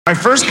My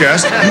first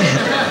guest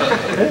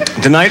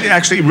tonight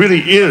actually really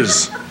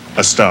is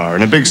a star,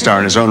 and a big star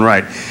in his own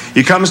right.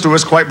 He comes to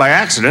us quite by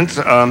accident.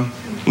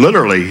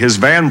 Literally, his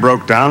van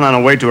broke down on a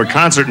way to a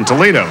concert in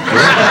Toledo.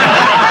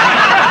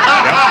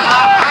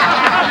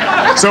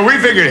 So we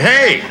figured,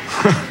 hey,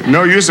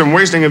 no use in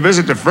wasting a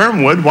visit to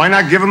Fernwood. Why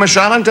not give him a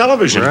shot on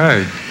television?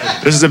 Right.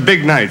 This is a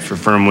big night for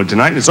Fernwood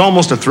tonight, and it's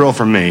almost a thrill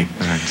for me.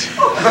 Right.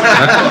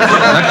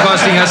 Not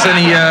costing us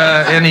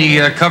any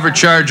cover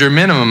charge or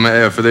minimum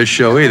for this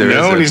show either.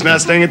 No, and he's not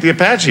staying at the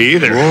Apache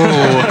either.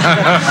 Whoa.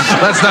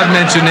 Let's not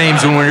mention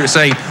names when we're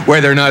saying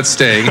where they're not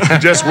staying.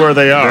 Just where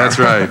they are. That's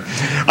right.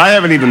 I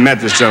haven't even met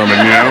this gentleman,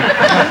 you know.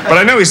 But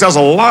I know he sells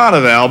a lot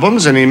of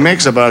albums, and he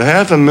makes about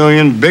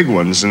 500,000 big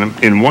ones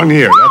in 1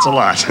 year. That's a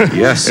lot.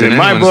 Yes, and in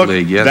my book,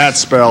 league, yes. That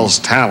spells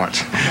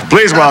talent.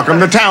 Please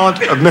welcome the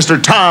talent of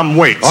Mr. Tom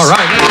Waits. All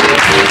right.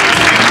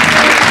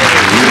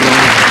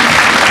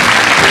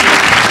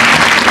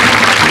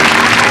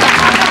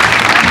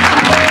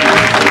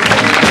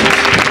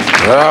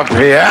 The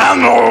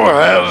piano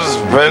has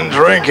been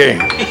drinking.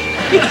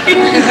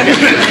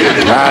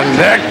 My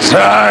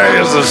necktie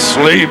is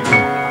asleep.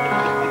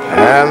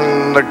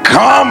 And the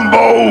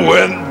combo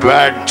went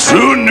back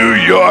to New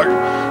York.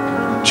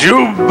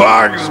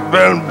 Jukebox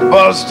been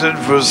busted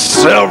for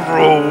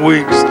several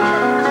weeks.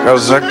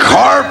 'Cause the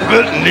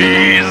carpet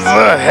needs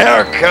a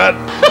haircut.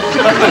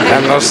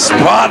 And the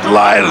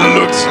spotlight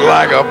looks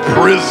like a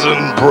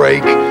prison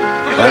break.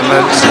 And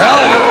the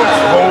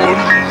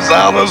telephone's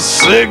out of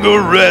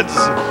cigarettes.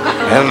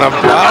 And the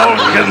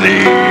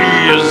balcony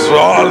is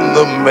on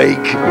the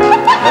make.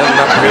 And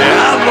the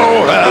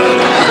piano has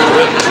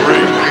been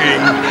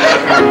drinking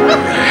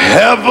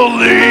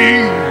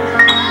heavily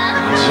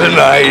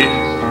tonight.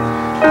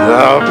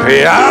 The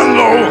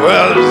piano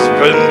has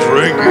been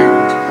drinking.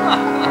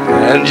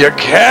 And you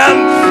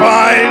can't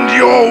find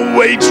your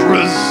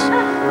waitress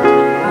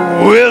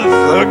with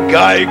a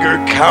Geiger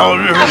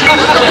counter.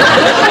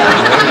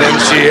 And then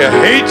she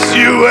hates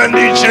you and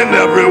each and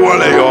every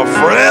one of your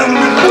friends.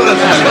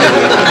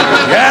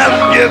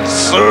 Can't get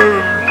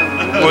served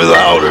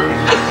without her.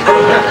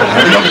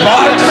 And the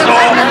box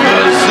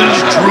office is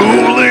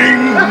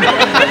drooling.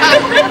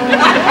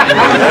 And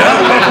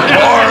the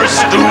bar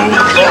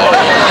stools on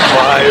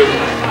fire.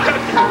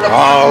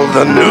 All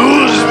the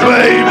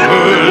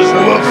newspapers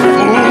were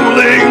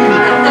fooling,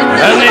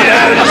 and the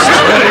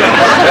ashtrays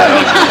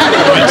have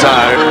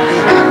retired.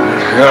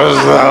 'Cause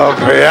the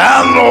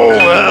piano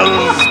has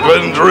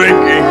been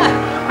drinking.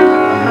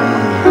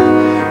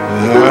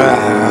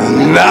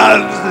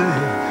 Not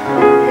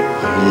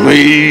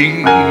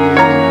me.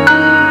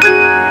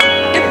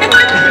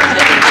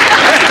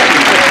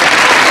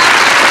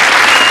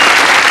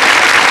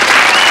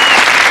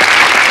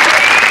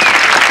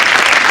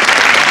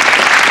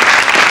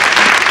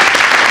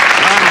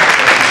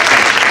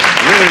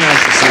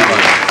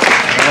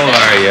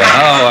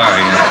 How are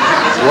you?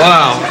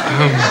 Wow.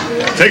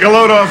 Take a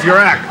load off your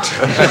act.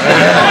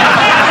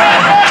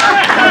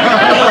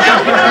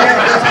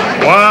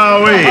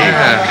 Wowee.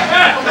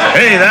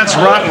 Hey, that's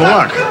rotten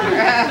luck.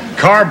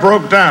 Car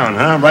broke down,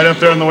 huh? Right up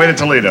there on the way to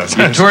Toledo.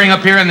 You're touring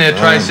up here in the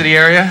Tri-City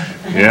area?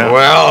 Yeah.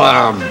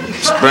 Well,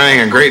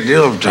 spending a great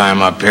deal of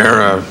time up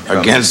here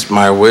against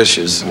my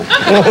wishes.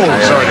 Oh,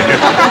 sorry to hear.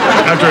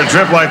 After a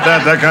trip like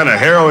that kind of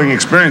harrowing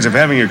experience of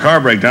having your car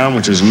break down,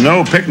 which is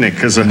no picnic,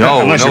 because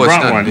unless you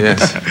brought one,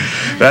 yes.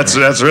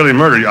 that's really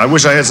murder. I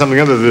wish I had something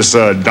other than this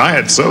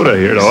diet soda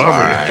here to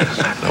offer you.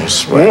 No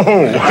sweat.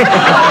 Whoa.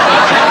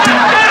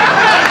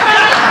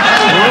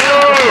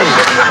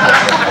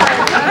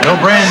 No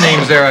brand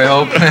names there, I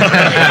hope.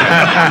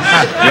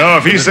 No,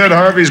 if he said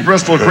Harvey's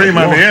Bristol Cream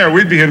on the air,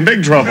 we'd be in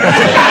big trouble.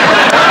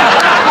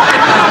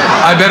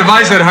 I bet if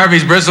I said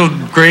Harvey's Bristol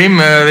Cream,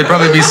 they'd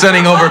probably be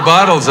sending over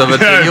bottles of it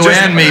to you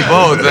and me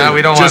both.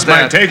 We don't want Just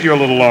that. might take you a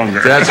little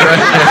longer. That's right.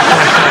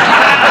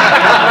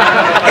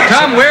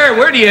 Tom,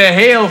 where do you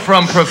hail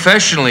from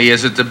professionally?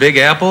 Is it the Big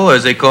Apple,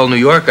 as they call New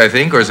York, I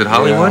think, or is it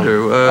Hollywood?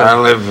 Well, I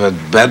live at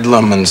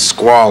Bedlam and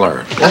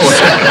Squalor.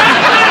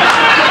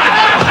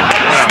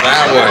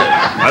 That way.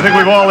 I think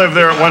we've all lived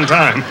there at one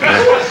time.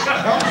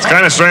 It's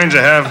kind of strange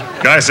to have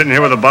a guy sitting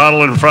here with a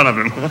bottle in front of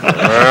him.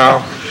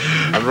 Well,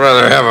 I'd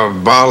rather have a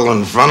bottle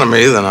in front of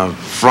me than a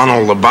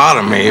frontal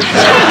lobotomy.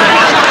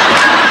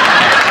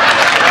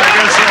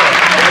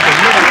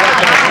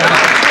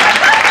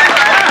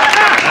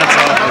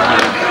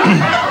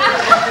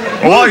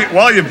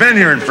 While you've been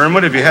here in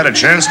Fernwood, have you had a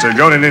chance to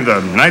go to any of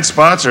the night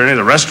spots or any of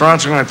the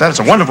restaurants or anything like that? It's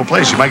a wonderful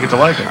place. You might get to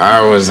like it. I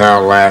was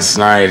out last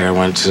night. I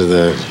went to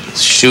the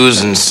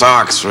Shoes and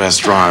Socks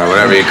restaurant, or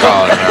whatever you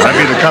call it. That'd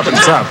be the Cup and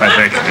Sup, I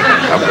think.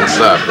 Cup and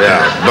Sup,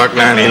 yeah.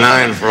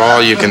 $1.99 for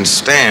all you can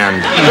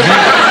stand.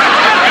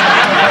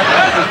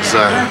 It's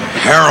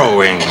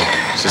harrowing,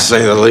 to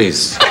say the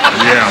least.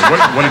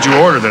 Yeah, what did you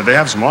order there? They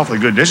have some awfully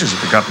good dishes at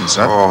the Cup and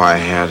Sup. Oh, I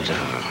had...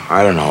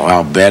 I don't know,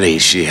 I'll Betty,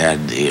 she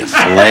had the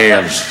fillet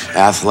of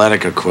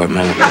athletic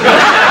equipment.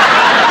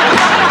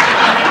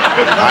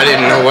 I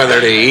didn't know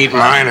whether to eat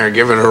mine or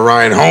give it a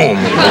ride home.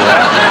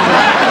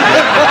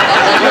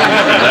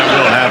 That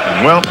will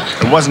happen. Well,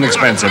 it wasn't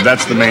expensive.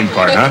 That's the main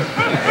part, huh?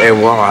 Hey,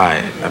 well,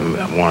 I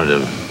wanted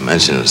to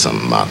mention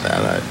something about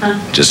that.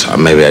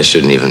 Maybe I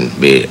shouldn't even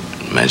be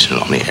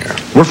mentioned on the air.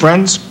 We're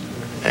friends.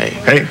 Hey.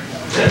 Hey.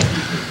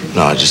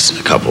 No, just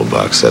a couple of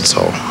bucks, that's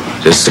all.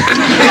 Just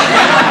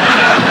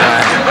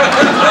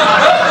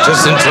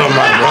until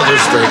my brother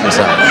straightens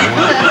out.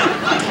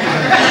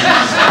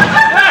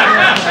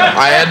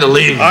 I had to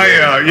leave.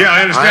 Yeah, I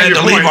understand. I had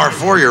to leave our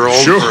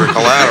 4-year-old for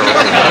collateral.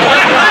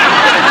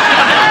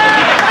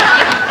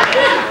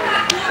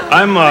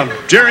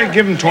 Jerry,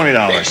 give him $20.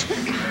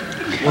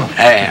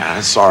 Hey,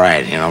 that's all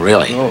right,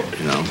 really.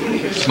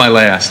 It's my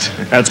last.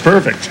 That's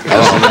perfect.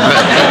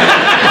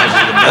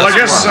 Well, I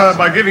guess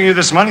by giving you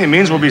this money, it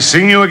means we'll be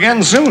seeing you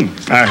again soon,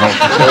 I hope.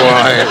 Well,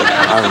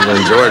 I've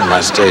enjoyed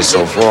my stay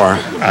so far.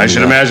 I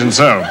should imagine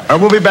so.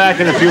 We'll be back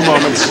in a few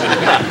moments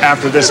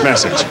after this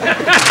message.